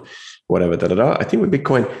 consumption of whatever, I think with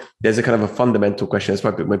Bitcoin, there's a kind of a fundamental question. That's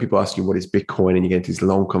why when people ask you, what is Bitcoin? And you get into these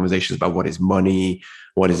long conversations about what is money,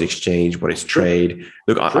 what is exchange, what is trade.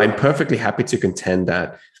 Look, I'm perfectly happy to contend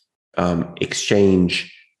that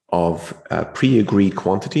exchange of pre-agreed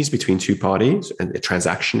quantities between two parties and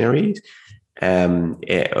transactionary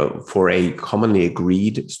for a commonly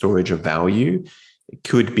agreed storage of value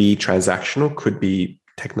could be transactional, could be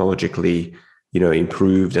technologically,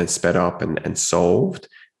 improved and sped up and solved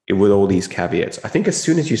with all these caveats. I think as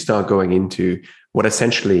soon as you start going into what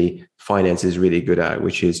essentially finance is really good at,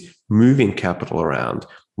 which is moving capital around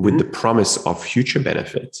with the promise of future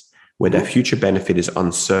benefits, when that future benefit is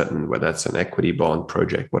uncertain, whether that's an equity bond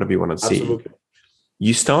project, whatever you want to see,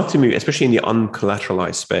 you start to move, especially in the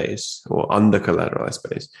uncollateralized space or under-collateralized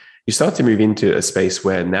space, you start to move into a space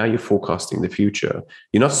where now you're forecasting the future.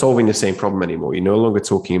 You're not solving the same problem anymore. You're no longer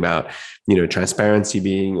talking about, transparency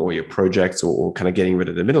being or your projects or kind of getting rid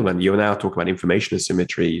of the middleman. You're now talking about information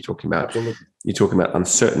asymmetry. You're talking about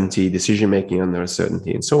uncertainty, decision-making under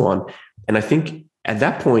uncertainty, and so on. And I think at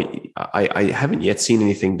that point, I haven't yet seen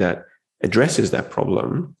anything that addresses that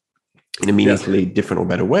problem in a meaningfully different or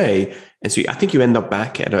better way. And so I think you end up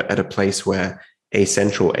back at a place where a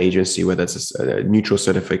central agency, whether it's a neutral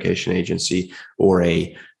certification agency or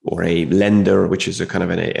a lender, which is a kind of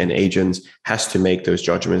an agent, has to make those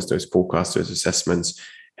judgments, those forecasts, those assessments,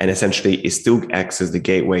 and essentially it still acts as the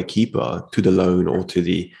gateway keeper to the loan or to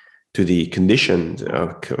the conditioned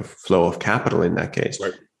flow of capital in that case,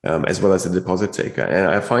 Right. As well as the deposit taker. And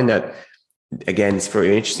I find that, again, it's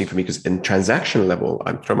very interesting for me because in transaction level,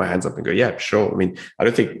 I'm throwing my hands up and go, yeah, sure. I mean, I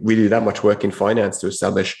don't think we do that much work in finance to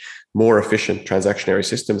establish more efficient transactionary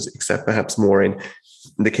systems, except perhaps more in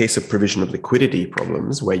the case of provision of liquidity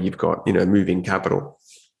problems where you've got, moving capital,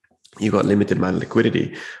 you've got limited amount of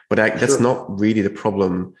liquidity, but that's not really the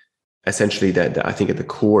problem. Essentially, that I think at the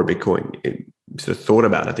core Bitcoin sort of thought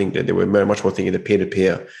about. I think that they were very much more thinking the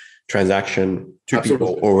peer-to-peer transaction. Two Absolutely.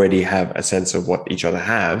 people already have a sense of what each other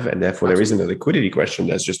have, and therefore there isn't a liquidity question.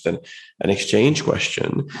 There's just an exchange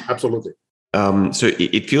question. Absolutely. So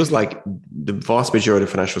it feels like the vast majority of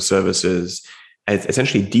financial services,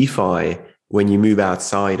 essentially DeFi, when you move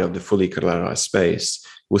outside of the fully collateralized space,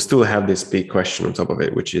 will still have this big question on top of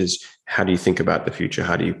it, which is how do you think about the future?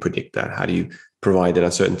 How do you predict that? How do you provide that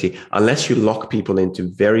uncertainty? Unless you lock people into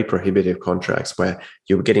very prohibitive contracts where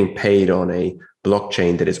you're getting paid on a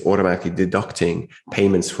blockchain that is automatically deducting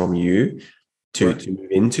payments from you to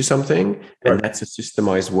move into something. And that's a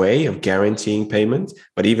systemized way of guaranteeing payment.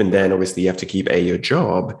 But even then, obviously, you have to keep A, your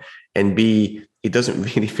job, and B, it doesn't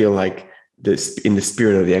really feel like this in the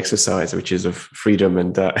spirit of the exercise, which is of freedom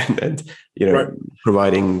and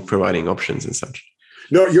providing options and such.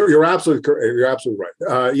 No, you're absolutely correct. You're absolutely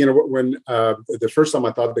right. When the first time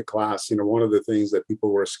I taught the class, one of the things that people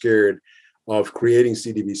were scared of creating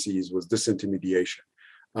CDBCs was disintermediation.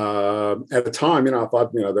 At the time, I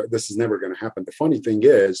thought, that this is never going to happen. The funny thing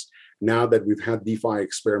is, now that we've had DeFi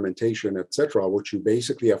experimentation, et cetera, what you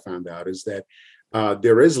basically have found out is that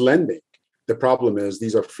there is lending. The problem is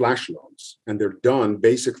these are flash loans, and they're done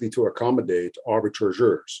basically to accommodate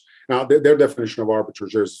arbitrageurs. Now, their definition of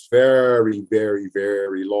arbitrageurs is very, very,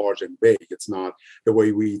 very large and vague. It's not the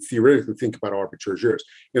way we theoretically think about arbitrageurs.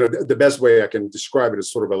 The best way I can describe it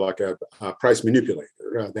is sort of like a price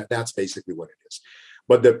manipulator. That's basically what it is.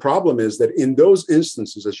 But the problem is that in those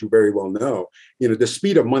instances, as you very well know, the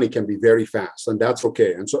speed of money can be very fast, and that's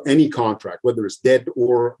okay. And so any contract, whether it's dead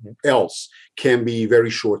or else, can be very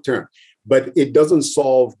short term. But it doesn't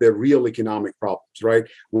solve the real economic problems, right?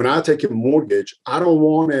 When I take a mortgage, I don't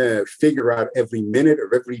want to figure out every minute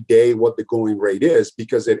or every day what the going rate is,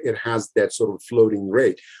 because it has that sort of floating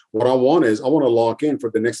rate. What I want is I want to lock in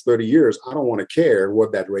for the next 30 years. I don't want to care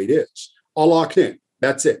what that rate is. I'll lock in.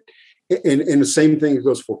 That's it. And the same thing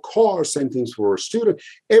goes for cars, same things for a student.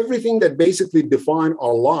 Everything that basically define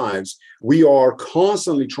our lives, we are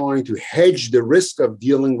constantly trying to hedge the risk of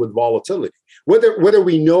dealing with volatility, whether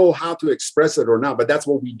we know how to express it or not, but that's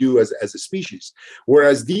what we do as a species.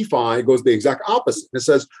 Whereas DeFi goes the exact opposite. It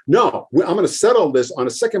says, no, I'm going to settle this on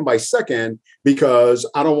a second by second because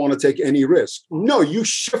I don't want to take any risk. No, you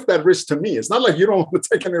shift that risk to me. It's not like you don't want to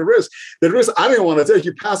take any risk. The risk I didn't want to take,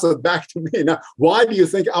 you pass it back to me. Now, why do you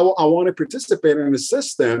think I want to participate in a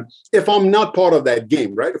system if I'm not part of that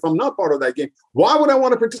game, right? If I'm not part of that game, why would I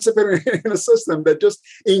want to participate in a system that just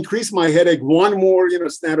increase my headache one more,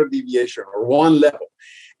 standard deviation or one level?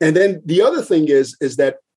 And then the other thing is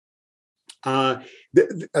that I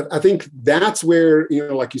think that's where,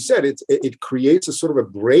 like you said, it creates a sort of a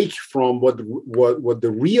break from what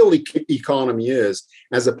the real economy is,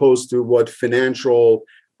 as opposed to what financial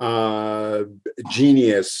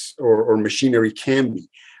genius or machinery can be.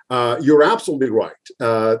 You're absolutely right.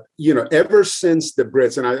 Ever since the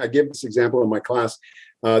Brits, and I give this example in my class,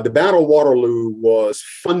 the Battle of Waterloo was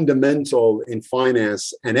fundamental in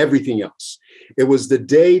finance and everything else. It was the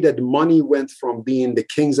day that money went from being the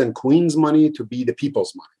kings and queens' money to be the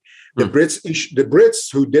people's money. The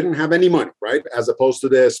Brits who didn't have any money, right, as opposed to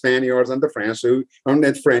the Spaniards and the French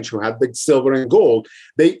who had the silver and gold,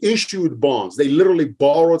 they issued bonds. They literally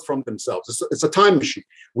borrowed from themselves. It's a time machine.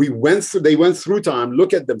 They went through time,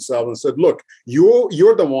 look at themselves, and said, "Look,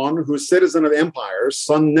 you're the one who's citizen of empire,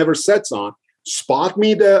 sun never sets on. Spot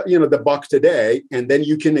me the buck today, and then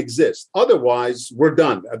you can exist. Otherwise, we're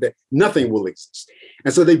done. Nothing will exist."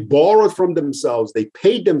 And so they borrowed from themselves, they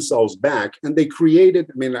paid themselves back, and they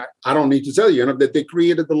created, I don't need to tell you, that they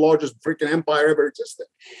created the largest freaking empire ever existed.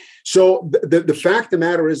 So the fact of the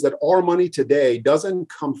matter is that our money today doesn't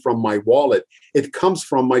come from my wallet. It comes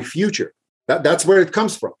from my future. That's where it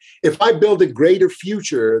comes from. If I build a greater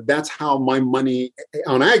future, that's how my money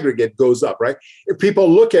on aggregate goes up, right? If people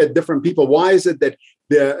look at different people, why is it that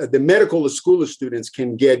the medical school students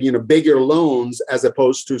can get, bigger loans as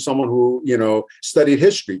opposed to someone who, studied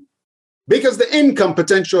history? because the income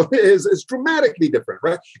potential is dramatically different,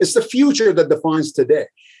 right? It's the future that defines today.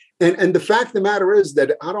 And the fact of the matter is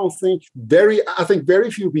that I think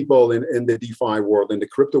very few people in the DeFi world, in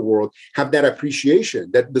the crypto world, have that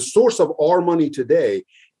appreciation that the source of our money today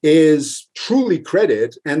is truly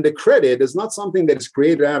credit. And the credit is not something that is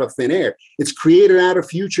created out of thin air. It's created out of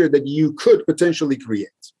future that you could potentially create,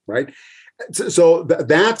 right? So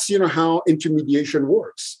that's, how intermediation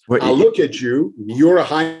works. I look at you, you're a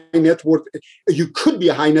high net worth, you could be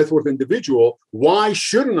a high net worth individual. Why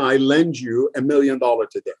shouldn't I lend you $1 million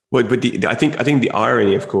today? Well, but I think the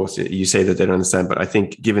irony, of course, you say that they don't understand, but I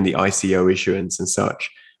think given the ICO issuance and such,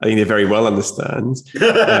 I think they very well understand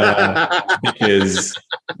because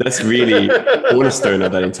that's really the cornerstone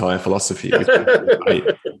of that entire philosophy.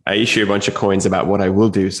 I issue a bunch of coins about what I will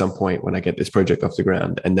do at some point when I get this project off the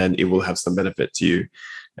ground, and then it will have some benefit to you.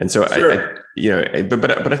 And so, sure.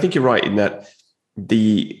 But I think you're right in that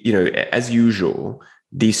as usual,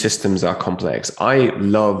 these systems are complex. I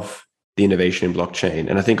love the innovation in blockchain,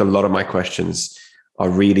 and I think a lot of my questions are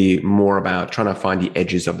really more about trying to find the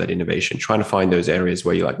edges of that innovation, trying to find those areas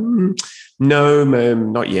where you're like, no,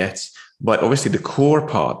 not yet. But obviously the core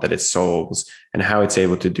part that it solves and how it's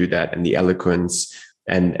able to do that, and the eloquence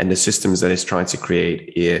and the systems that it's trying to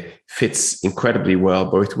create, it fits incredibly well,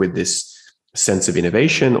 both with this sense of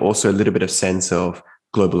innovation, also a little bit of sense of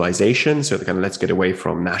globalization. So let's get away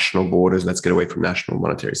from national borders, let's get away from national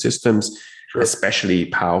monetary systems, sure. Especially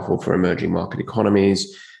powerful for emerging market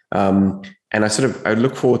economies. And I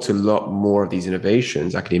look forward to a lot more of these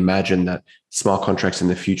innovations. I can imagine that smart contracts in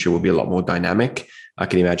the future will be a lot more dynamic. I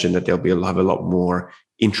can imagine that they'll have a lot more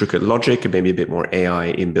intricate logic and maybe a bit more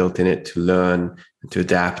AI inbuilt in it to learn, to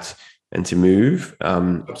adapt, and to move.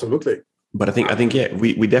 Absolutely. But I think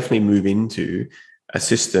we definitely move into a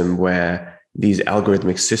system where these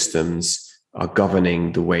algorithmic systems are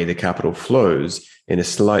governing the way the capital flows in a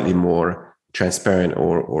slightly more transparent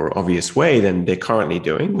or obvious way than they're currently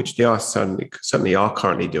doing, which they are certainly are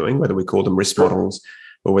currently doing, whether we call them risk models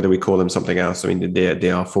or whether we call them something else. I mean,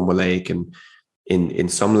 they are formulaic and in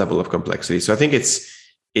some level of complexity. So I think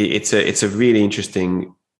it's a really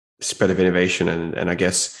interesting spread of innovation. And I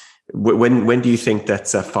guess when do you think that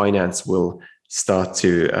finance will start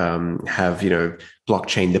to have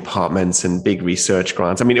blockchain departments and big research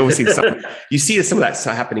grants? I mean, obviously you see some of that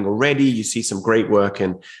happening already. You see some great work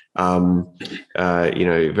and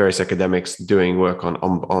various academics doing work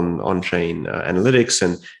on-chain analytics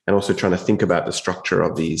and also trying to think about the structure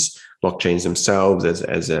of these blockchains themselves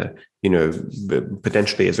as a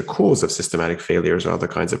potentially as a cause of systematic failures or other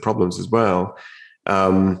kinds of problems as well. I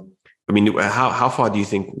mean, how far do you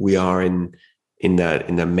think we are in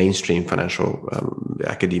the mainstream financial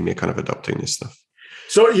academia kind of adopting this stuff?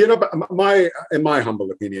 So, in my humble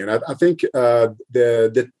opinion, I think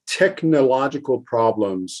the technological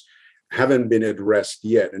problems haven't been addressed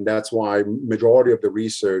yet. And that's why majority of the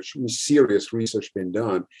research, serious research being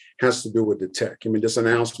done, has to do with the tech. I mean, this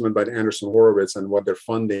announcement by Andreessen Horowitz and what they're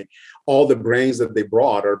funding, all the brains that they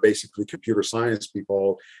brought are basically computer science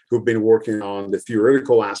people who've been working on the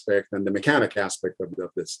theoretical aspect and the mechanic aspect of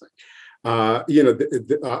this thing. I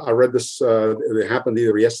read this, it happened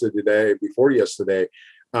either yesterday, before yesterday,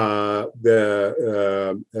 the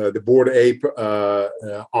Bored Ape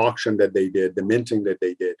auction that they did, the minting that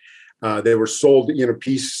they did. They were sold,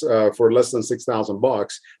 piece for less than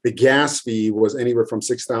 $6,000. The gas fee was anywhere from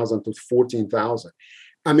 $6,000 to $14,000.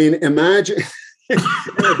 I mean, imagine.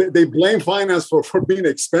 They blame finance for being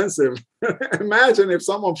expensive. Imagine if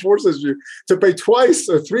someone forces you to pay twice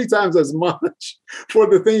or three times as much for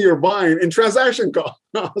the thing you're buying in transaction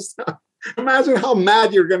costs. Imagine how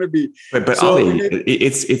mad you're going to be. But so, Ali,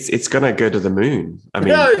 it's going to go to the moon. I mean,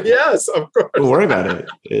 yes, of course. Don't worry about it.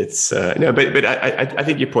 It's no, but I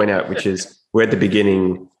think you point out, which is we're at the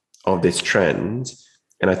beginning of this trend,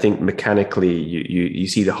 and I think mechanically you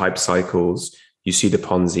see the hype cycles. You see the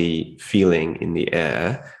Ponzi feeling in the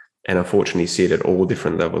air, and unfortunately see it at all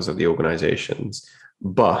different levels of the organizations.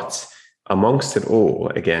 But amongst it all,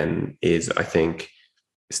 again, is, I think,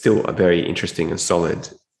 still a very interesting and solid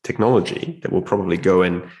technology that will probably go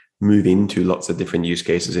and move into lots of different use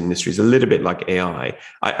cases in industries, a little bit like AI.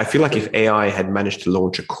 I feel like if AI had managed to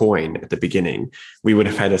launch a coin at the beginning, we would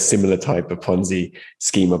have had a similar type of Ponzi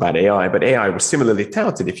scheme about AI. But AI was similarly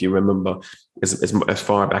touted, if you remember, as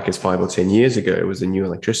far back as 5 or 10 years ago, it was the new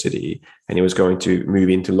electricity, and it was going to move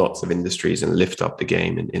into lots of industries and lift up the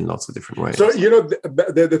game in lots of different ways. So,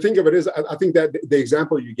 the thing of it is, I think that the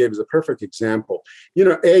example you gave is a perfect example.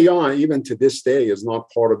 AI, even to this day, is not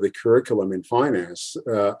part of the curriculum in finance.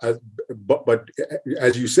 But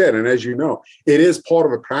as you said, and as you know, it is part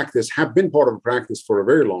of a practice, have been part of a practice for a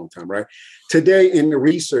very long time, right? Today in the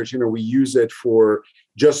research, we use it for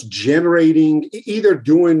just generating, either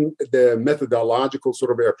doing the methodological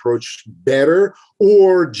sort of approach better,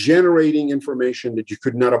 or generating information that you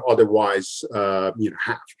could not have otherwise have.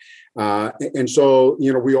 And so,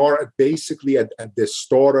 we are basically at the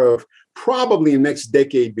start of probably next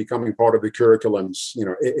decade becoming part of the curriculums,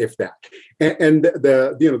 if that. And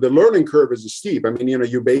the learning curve is steep. I mean,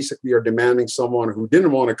 you basically are demanding someone who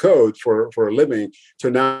didn't want to code for a living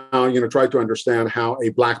to now, try to understand how a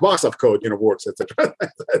black box of code, works, et cetera,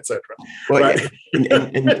 et cetera. Well, right?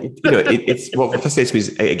 it's what fascinates me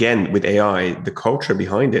is, again, with AI, the culture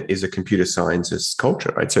behind it is a computer sciences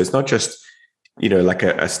culture, right? So it's not just, like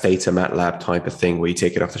a Stata MATLAB type of thing where you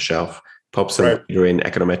take it off the shelf, pop some computer in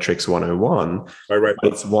econometrics 101. Right.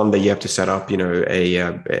 But it's one that you have to set up,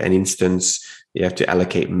 an instance. You have to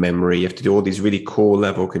allocate memory. You have to do all these really core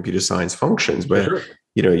level computer science functions where,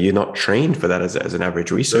 you're not trained for that as an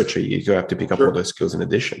average researcher. You have to pick up all those skills in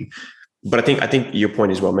addition. But I think your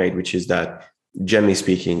point is well made, which is that generally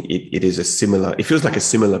speaking, it feels like a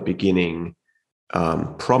similar beginning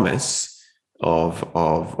promise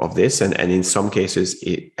of this, and in some cases,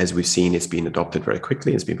 as we've seen, it's been adopted very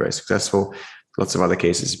quickly. It's been very successful. Lots of other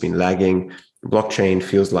cases, it's been lagging. Blockchain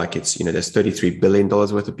feels like it's there's $33 billion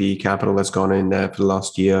worth of PE capital that's gone in there for the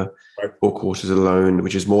last year, 4 quarters alone,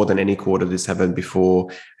 which is more than any quarter this happened before.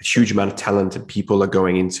 A huge amount of talent and people are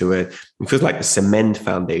going into it. It feels like the cement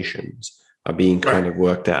foundations are being kind of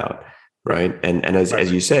worked out, right? And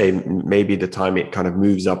as you say, maybe the time it kind of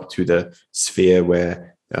moves up to the sphere where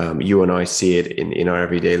you and I see it in our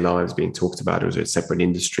everyday lives being talked about as a separate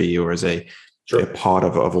industry or as a part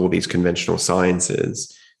of all these conventional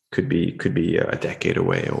sciences could be a decade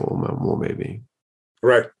away or more maybe.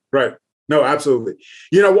 Right. No, absolutely.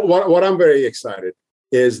 What I'm very excited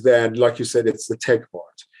is that, like you said, it's the tech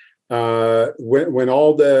part. When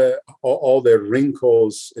all the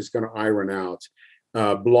wrinkles is going to iron out,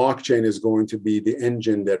 blockchain is going to be the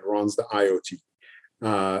engine that runs the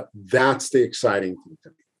IoT. That's the exciting thing to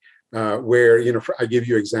me. Where, I give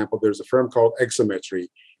you an example, there's a firm called Exometry,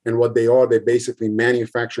 and what they're basically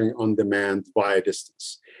manufacturing on demand via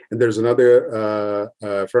distance. And there's another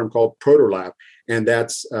firm called Protolab, and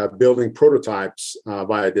that's building prototypes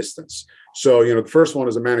via distance. So, the first one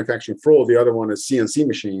is a manufacturing floor, the other one is CNC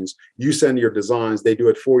machines. You send your designs, they do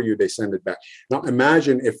it for you, they send it back. Now,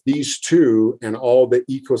 imagine if these two and all the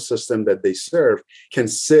ecosystem that they serve can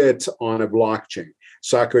sit on a blockchain.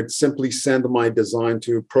 So I could simply send my design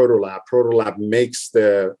to Protolab. Protolab makes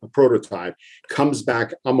the prototype, comes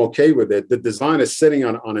back. I'm okay with it. The design is sitting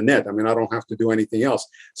on a net. I mean, I don't have to do anything else.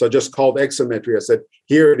 So I just called Exometry. I said,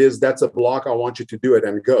 here it is. That's a block. I want you to do it.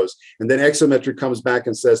 And it goes. And then Exometry comes back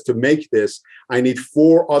and says, to make this, I need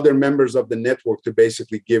 4 other members of the network to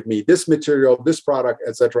basically give me this material, this product,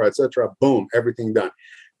 et cetera, et cetera. Boom, everything done.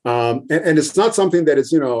 And it's not something that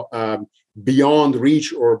is, beyond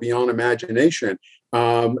reach or beyond imagination.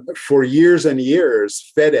 For years and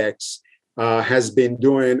years, FedEx has been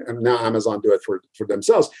doing, and now Amazon do it for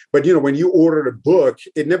themselves. But when you ordered a book,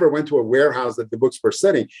 it never went to a warehouse that the books were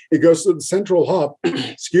sitting. It goes to the central hub,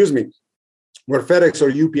 excuse me, where FedEx or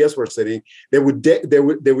UPS were sitting. They would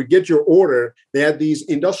get your order. They had these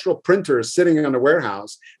industrial printers sitting on the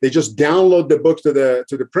warehouse. They just download the book to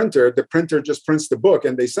the printer. The printer just prints the book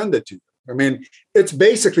and they send it to you. I mean, it's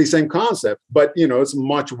basically same concept, but it's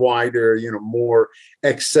much wider, more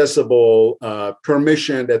accessible,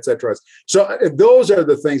 permissioned, et cetera. So those are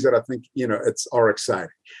the things that I think are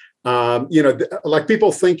exciting. Like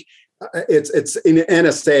people think it's in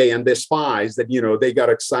NSA and the spies that they got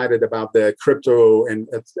excited about the crypto and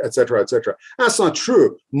et cetera, et cetera. That's not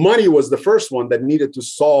true. Money was the first one that needed to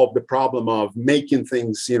solve the problem of making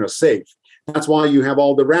things safe. That's why you have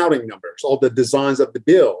all the routing numbers, all the designs of the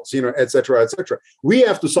bills, et cetera, et cetera. We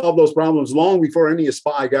have to solve those problems long before any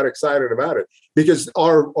spy got excited about it, because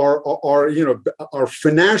our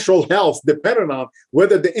financial health depended on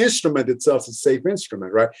whether the instrument itself is a safe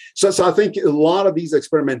instrument, right? So I think a lot of these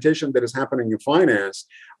experimentation that is happening in finance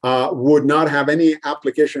would not have any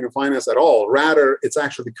application in finance at all. Rather, it's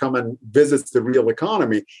actually come and visits the real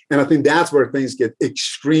economy. And I think that's where things get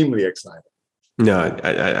extremely exciting. No,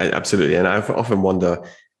 I absolutely. And I often wonder,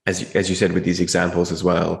 as you said with these examples as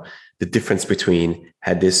well, the difference between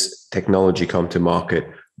had this technology come to market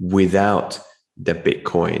without the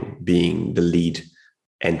Bitcoin being the lead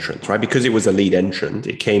entrant, right? Because it was a lead entrant,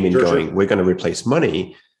 it came in going, we're going to replace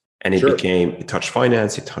money. And it touched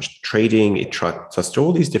finance, it touched trading, it touched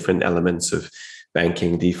all these different elements of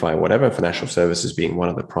banking, DeFi, whatever, financial services being one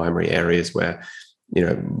of the primary areas where,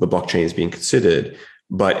 the blockchain is being considered.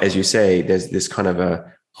 But as you say, there's this kind of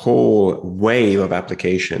a whole wave of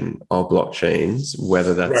application of blockchains,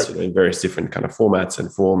 whether that's in various different kind of formats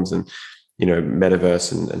and forms and,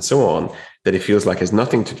 metaverse and so on, that it feels like has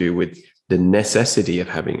nothing to do with the necessity of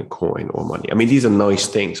having a coin or money. I mean, these are nice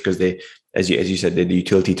things because they, as you said, they're the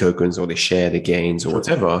utility tokens or they share the gains or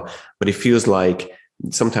whatever, but it feels like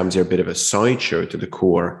sometimes they're a bit of a sideshow to the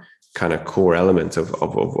core element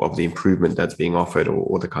of the improvement that's being offered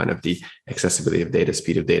or the kind of the accessibility of data,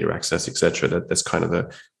 speed of data access, etc. That's kind of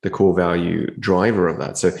the core value driver of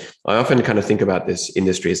that. So I often kind of think about this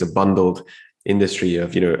industry as a bundled industry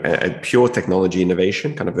of, a pure technology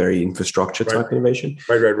innovation, kind of very infrastructure type innovation.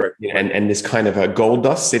 Right. And this kind of a gold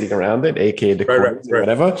dust sitting around it, aka the coins or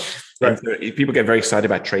whatever. And so people get very excited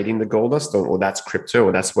about trading the gold dust or that's crypto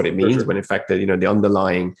or that's what it means. When in fact, the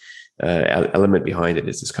underlying element behind it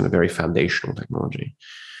is this kind of very foundational technology.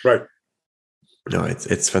 Right. No,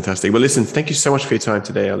 it's fantastic. Well, listen, thank you so much for your time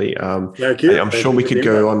today, Ali. Thank you. I'm sure we could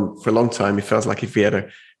go on for a long time. It feels like if we had a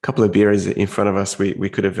couple of beers in front of us, we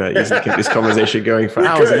could have easily kept this conversation going for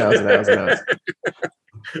hours and hours and hours and hours.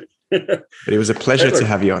 But it was a pleasure to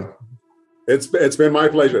have you on. It's been my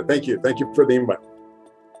pleasure. Thank you. Thank you for the invite.